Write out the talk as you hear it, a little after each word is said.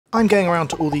I'm going around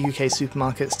to all the UK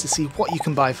supermarkets to see what you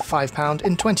can buy for £5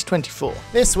 in 2024.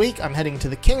 This week I'm heading to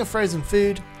the king of frozen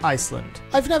food, Iceland.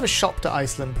 I've never shopped at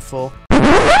Iceland before.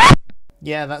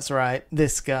 Yeah, that's right,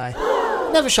 this guy.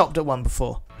 Never shopped at one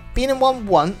before. Been in one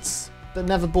once, but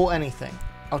never bought anything.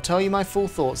 I'll tell you my full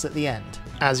thoughts at the end.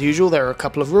 As usual, there are a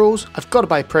couple of rules. I've got to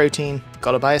buy protein,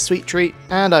 got to buy a sweet treat,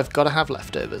 and I've got to have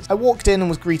leftovers. I walked in and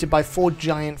was greeted by 4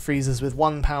 giant freezers with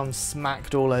 £1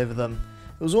 smacked all over them.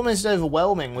 It was almost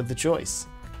overwhelming with the choice.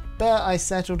 But I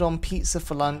settled on pizza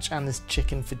for lunch and this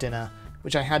chicken for dinner,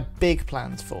 which I had big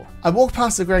plans for. I walked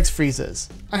past the Greggs freezers.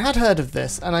 I had heard of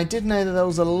this, and I did know that there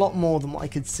was a lot more than what I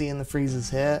could see in the freezers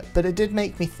here, but it did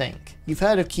make me think. You've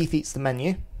heard of Keith Eats the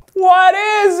Menu? What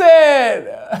is it?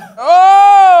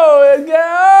 Oh!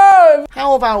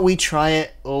 How about we try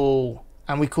it all,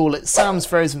 and we call it Sam's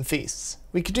Frozen Feasts?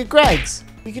 We could do Greggs,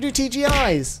 we could do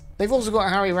TGI's. They've also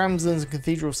got Harry Ramsden's and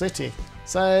Cathedral City.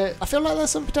 So I feel like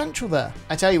there's some potential there.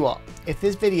 I tell you what, if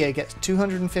this video gets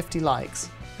 250 likes,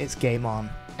 it's game on.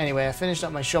 Anyway, I finished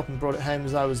up my shop and brought it home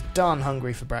as I was darn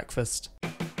hungry for breakfast.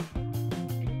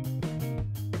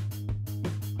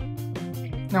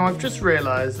 Now I've just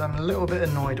realised I'm a little bit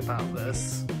annoyed about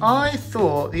this. I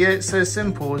thought the Oats So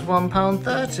Simple was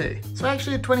 £1.30, so I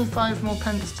actually had 25 more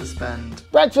pence to spend.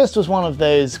 Breakfast was one of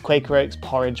those Quaker Oats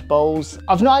porridge bowls.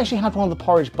 I've not actually had one of the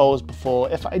porridge bowls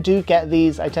before. If I do get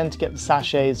these, I tend to get the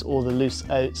sachets or the loose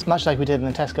oats, much like we did in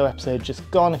the Tesco episode just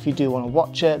gone. If you do want to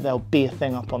watch it, there'll be a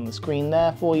thing up on the screen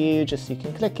there for you, just so you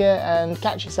can click it and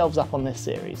catch yourselves up on this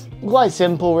series. Quite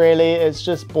simple really, it's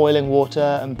just boiling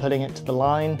water and putting it to the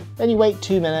line. Then you wait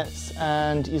 2 minutes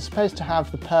and you're supposed to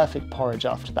have the perfect porridge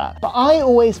after that. But I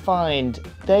always find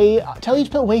they tell you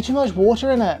to put way too much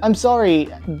water in it. I'm sorry,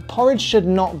 porridge should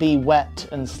not be wet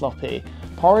and sloppy.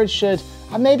 Porridge should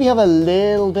maybe have a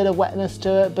little bit of wetness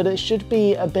to it, but it should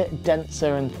be a bit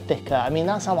denser and thicker. I mean,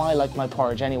 that's how I like my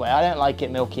porridge anyway. I don't like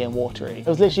it milky and watery. It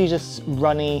was literally just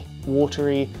runny,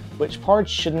 watery, which porridge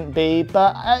shouldn't be,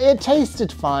 but it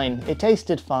tasted fine. It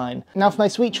tasted fine. Now for my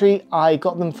sweet treat, I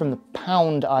got them from the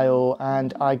pound aisle,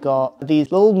 and I got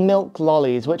these little milk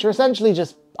lollies, which are essentially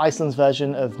just Iceland's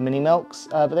version of mini milks,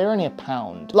 but they're only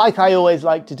 £1. Like I always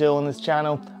like to do on this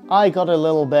channel, I got a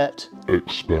little bit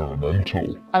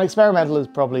experimental. And experimental is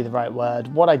probably the right word.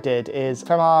 What I did is,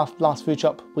 from our last food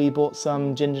shop, we bought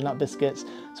some ginger nut biscuits.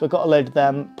 So I got a load of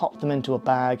them, popped them into a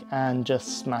bag and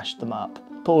just smashed them up.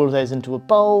 Put all of those into a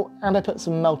bowl, and I put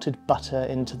some melted butter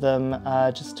into them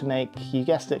just to make, you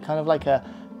guessed it, kind of like a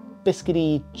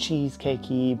biscuity,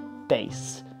 cheesecakey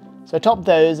base. So I topped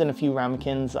those and a few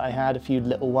ramekins. I had a few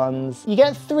little ones. You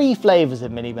get 3 flavours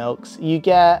of mini milks. You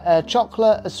get a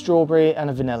chocolate, a strawberry and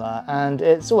a vanilla, and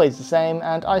it's always the same,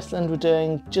 and Iceland were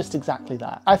doing just exactly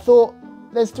that. I thought,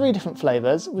 there's 3 different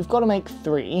flavours, we've got to make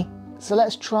 3, so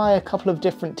let's try a couple of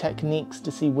different techniques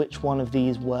to see which one of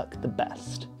these work the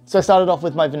best. So I started off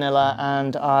with my vanilla,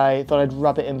 and I thought I'd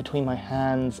rub it in between my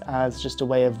hands as just a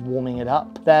way of warming it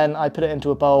up. Then I put it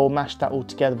into a bowl, mashed that all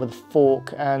together with a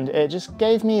fork, and it just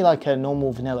gave me like a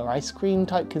normal vanilla ice cream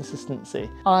type consistency.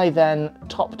 I then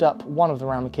topped up one of the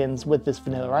ramekins with this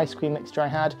vanilla ice cream mixture I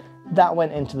had. That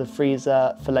went into the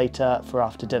freezer for later, for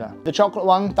after dinner. The chocolate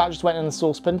one, that just went in a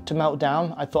saucepan to melt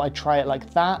down. I thought I'd try it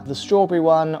like that. The strawberry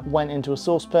one went into a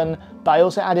saucepan, but I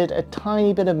also added a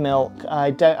tiny bit of milk.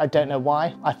 I don't know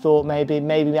why. I thought maybe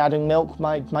adding milk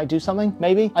might do something,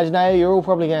 maybe. I don't know, you're all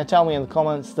probably gonna tell me in the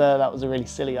comments that that was a really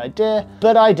silly idea,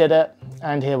 but I did it,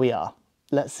 and here we are.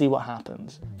 Let's see what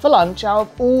happens. For lunch, out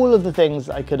of all of the things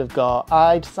that I could have got,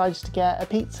 I decided to get a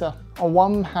pizza. On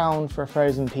 £1 for a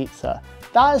frozen pizza.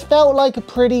 That has felt like a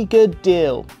pretty good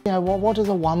deal. You know, what does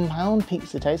a £1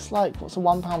 pizza taste like? What's a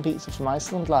 £1 pizza from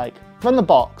Iceland like? From the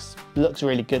box, looks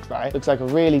really good, right? Looks like a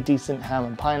really decent ham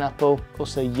and pineapple.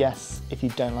 Also, yes, if you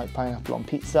don't like pineapple on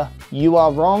pizza, you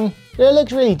are wrong. It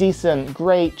looks really decent,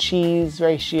 great cheese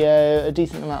ratio, a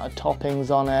decent amount of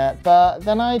toppings on it, but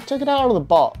then I took it out of the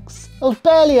box. There was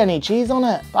barely any cheese on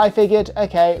it, but I figured,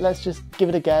 okay, let's just give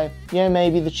it a go. You know,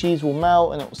 maybe the cheese will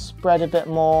melt and it will spread a bit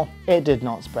more. It did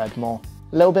not spread more.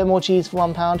 A little bit more cheese for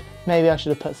 £1. Maybe I should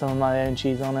have put some of my own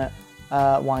cheese on it.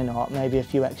 Why not? Maybe a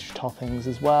few extra toppings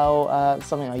as well.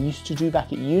 Something I used to do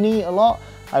back at uni a lot.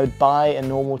 I would buy a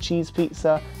normal cheese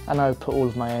pizza and I would put all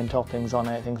of my own toppings on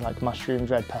it, things like mushrooms,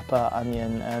 red pepper,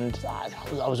 onion, and I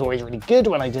was always really good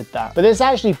when I did that. But this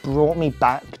actually brought me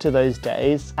back to those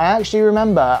days. I actually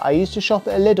remember I used to shop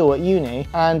at a Lidl at uni,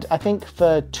 and I think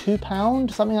for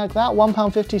 £2, something like that,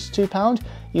 £1.50 to £2,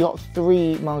 you got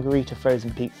 3 margarita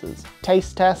frozen pizzas.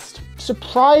 Taste test,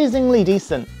 surprisingly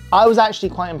decent. I was actually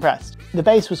quite impressed. The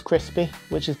base was crispy,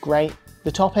 which is great.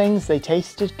 The toppings, they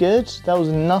tasted good. There was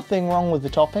nothing wrong with the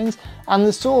toppings. And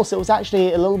the sauce, it was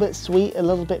actually a little bit sweet, a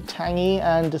little bit tangy,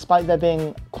 and despite there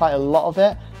being quite a lot of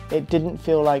it, it didn't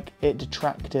feel like it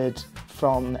detracted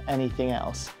from anything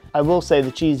else. I will say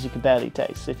the cheese you could barely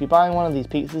taste. So if you're buying one of these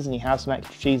pizzas and you have some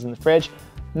extra cheese in the fridge,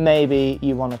 maybe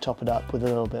you want to top it up with a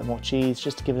little bit more cheese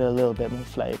just to give it a little bit more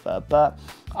flavour. But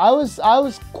I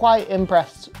was quite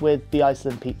impressed with the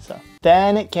Iceland pizza.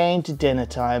 Then it came to dinner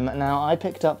time. Now I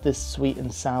picked up this sweet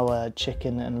and sour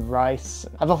chicken and rice.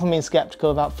 I've often been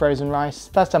skeptical about frozen rice.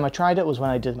 First time I tried it was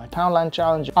when I did my Poundland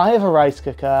challenge. I have a rice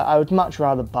cooker. I would much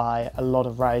rather buy a lot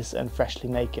of rice and freshly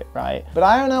make it, right? But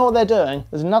I don't know what they're doing.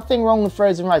 There's nothing wrong with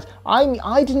frozen rice.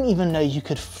 I didn't even know you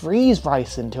could freeze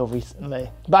rice until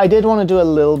recently. But I did want to do a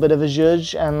little bit of a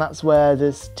zhuzh, and that's where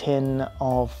this tin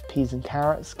of peas and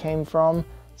carrots came from.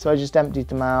 So I just emptied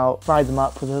them out, fried them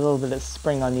up with a little bit of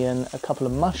spring onion, a couple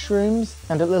of mushrooms,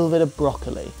 and a little bit of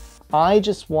broccoli. I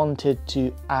just wanted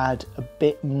to add a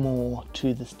bit more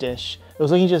to this dish. It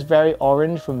was looking just very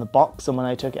orange from the box and when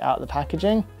I took it out of the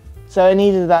packaging. So I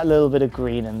needed that little bit of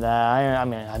green in there. I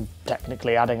mean, I'm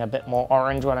technically adding a bit more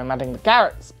orange when I'm adding the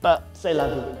carrots, but c'est la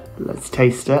vie. Let's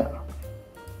taste it.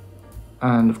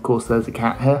 And of course there's a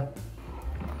cat here.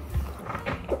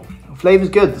 The flavor's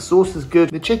good, the sauce is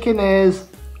good. The chicken is...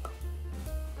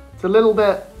 it's a little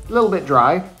bit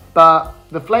dry, but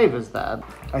the flavor's there.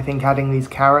 I think adding these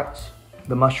carrots,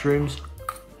 the mushrooms,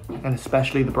 and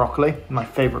especially the broccoli, my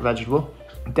favorite vegetable,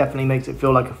 definitely makes it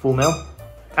feel like a full meal.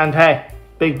 And hey,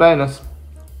 big bonus,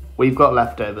 we've got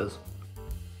leftovers.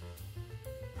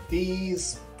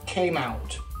 These came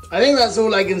out. I think that's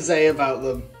all I can say about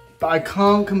them. But I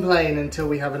can't complain until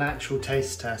we have an actual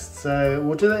taste test. So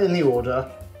we'll do it in the order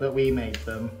that we made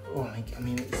them. Oh, I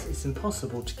mean, it's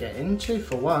impossible to get into,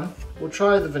 for one. We'll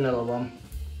try the vanilla one.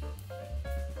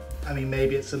 I mean,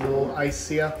 maybe it's a little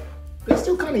icier, but it's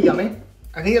still kind of yummy.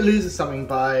 I think it loses something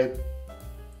by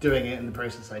doing it in the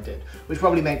process I did, which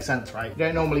probably makes sense, right? You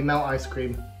don't normally melt ice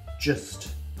cream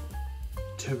just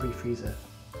to refreeze it,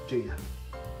 do you?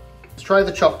 Let's try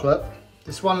the chocolate.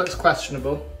 This one looks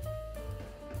questionable.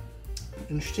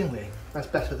 Interestingly, that's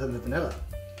better than the vanilla.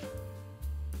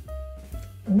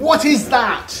 What is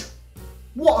that?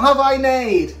 What have I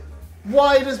made?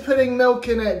 Why does putting milk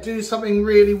in it do something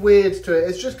really weird to it?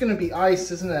 It's just gonna be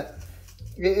ice, isn't it?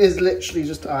 It is literally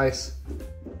just ice.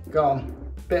 Go on,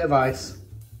 bit of ice.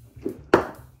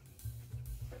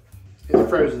 It's a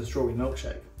frozen strawberry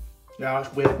milkshake. Yeah,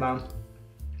 that's weird, man.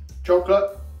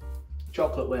 Chocolate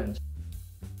wins.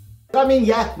 I mean,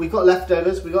 yeah, we've got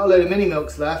leftovers. We've got a load of mini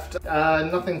milks left.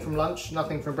 Nothing from lunch,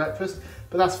 nothing from breakfast,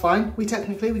 but that's fine. We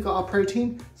got our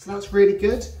protein, so that's really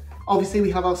good. Obviously,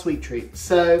 we have our sweet treat.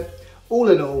 So, all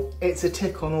in all, it's a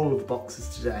tick on all of the boxes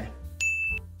today.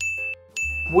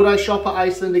 Would I shop at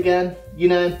Iceland again? You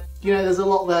know, there's a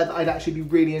lot there that I'd actually be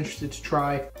really interested to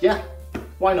try. Yeah,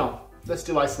 why not? Let's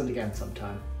do Iceland again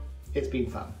sometime. It's been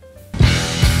fun.